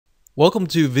Welcome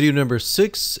to video number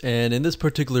 6, and in this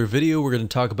particular video we're going to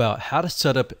talk about how to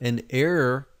set up an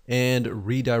error and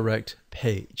redirect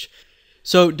page.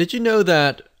 So did you know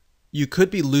that you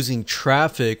could be losing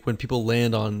traffic when people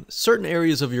land on certain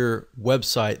areas of your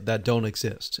website that don't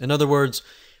exist? In other words,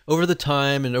 over the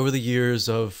time and over the years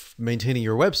of maintaining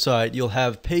your website, you'll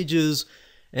have pages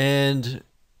and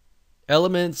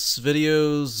elements,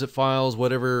 videos, zip files,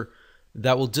 whatever,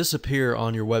 that will disappear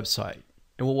on your website.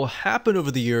 And what will happen over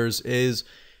the years is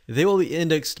they will be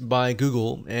indexed by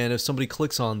Google, and if somebody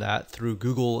clicks on that through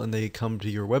Google and they come to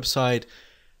your website,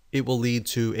 it will lead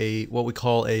to what we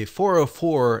call a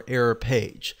 404 error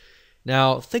page.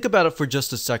 Now think about it for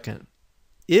just a second.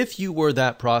 If you were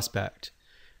that prospect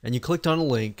and you clicked on a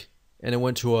link and it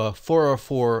went to a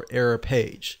 404 error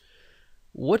page,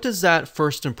 what does that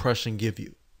first impression give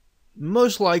you?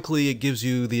 Most likely it gives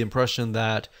you the impression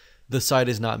that the site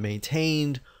is not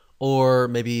maintained, or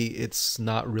maybe it's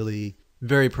not really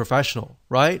very professional,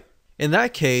 right? In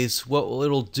that case, what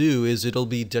it'll do is it'll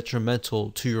be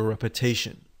detrimental to your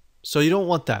reputation. So you don't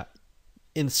want that.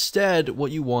 Instead,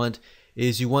 what you want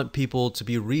is you want people to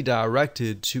be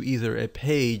redirected to either a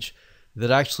page that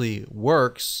actually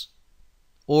works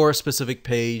or a specific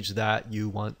page that you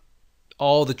want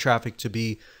all the traffic to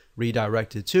be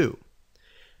redirected to.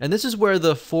 And this is where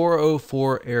the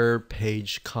 404 error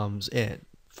page comes in.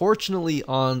 Fortunately,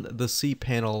 on the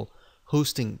cPanel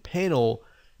hosting panel,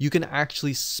 you can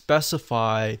actually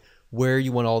specify where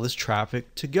you want all this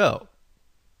traffic to go.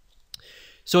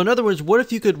 So in other words, what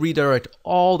if you could redirect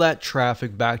all that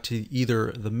traffic back to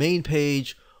either the main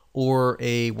page or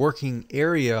a working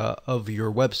area of your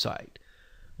website?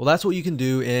 Well, that's what you can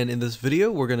do, and in this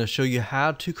video, we're going to show you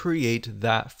how to create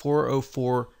that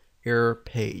 404 error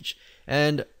page.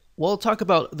 And we'll talk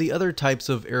about the other types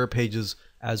of error pages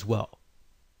as well.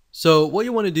 So what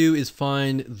you want to do is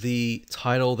find the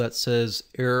title that says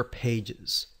error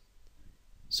pages.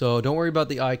 So don't worry about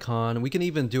the icon. We can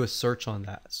even do a search on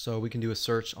that. So we can do a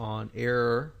search on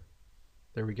error.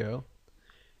 There we go.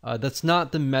 That's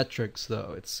not the metrics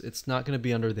though. It's not going to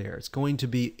be under there. It's going to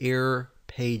be error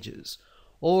pages,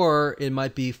 or it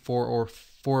might be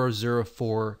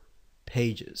 404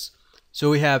 pages. So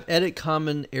we have edit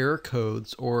common error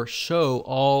codes or show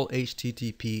all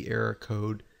HTTP error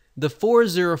code. The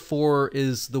 404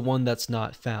 is the one that's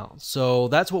not found. So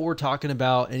that's what we're talking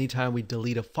about anytime we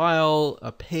delete a file,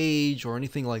 a page, or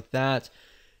anything like that.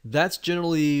 That's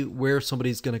generally where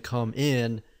somebody's going to come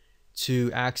in to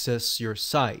access your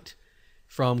site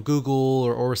from Google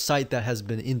or a site that has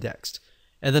been indexed.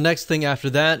 And the next thing after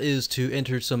that is to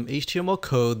enter some HTML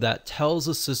code that tells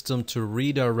the system to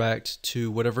redirect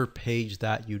to whatever page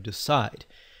that you decide.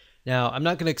 Now, I'm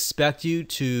not going to expect you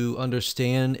to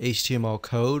understand HTML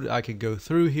code. I could go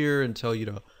through here and tell you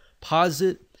to pause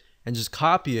it and just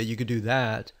copy it. You could do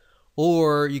that.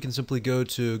 Or you can simply go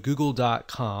to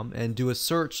google.com and do a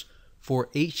search for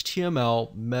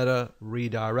HTML meta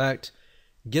redirect.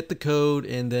 Get the code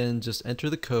and then just enter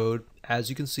the code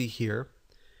as you can see here.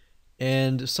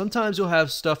 And sometimes you'll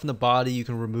have stuff in the body. You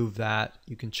can remove that.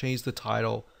 You can change the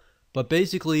title. But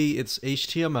basically, it's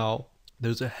HTML.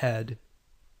 There's a head.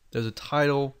 There's a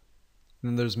title, and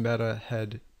then there's meta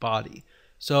head body.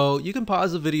 So you can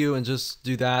pause the video and just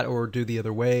do that or do the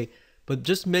other way, but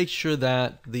just make sure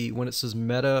that when it says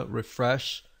meta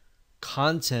refresh,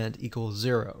 content equals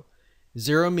 0.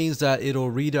 0 means that it'll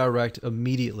redirect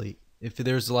immediately. If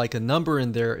there's like a number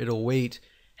in there, it'll wait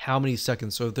how many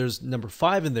seconds. So if there's number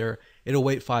 5 in there, it'll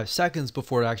wait 5 seconds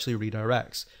before it actually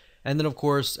redirects. And then of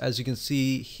course, as you can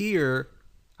see here,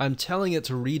 I'm telling it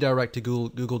to redirect to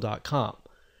google.com.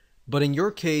 But in your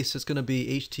case, it's going to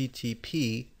be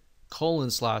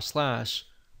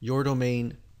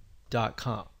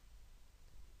http://yourdomain.com.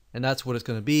 And that's what it's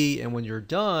going to be. And when you're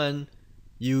done,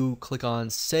 you click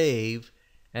on save.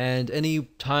 And any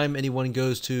time anyone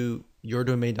goes to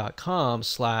yourdomain.com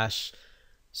 /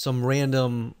 some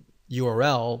random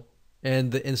URL,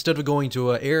 and instead of going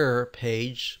to an error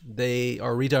page, they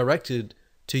are redirected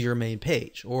to your main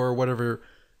page or whatever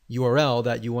URL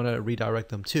that you want to redirect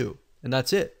them to. And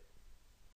that's it.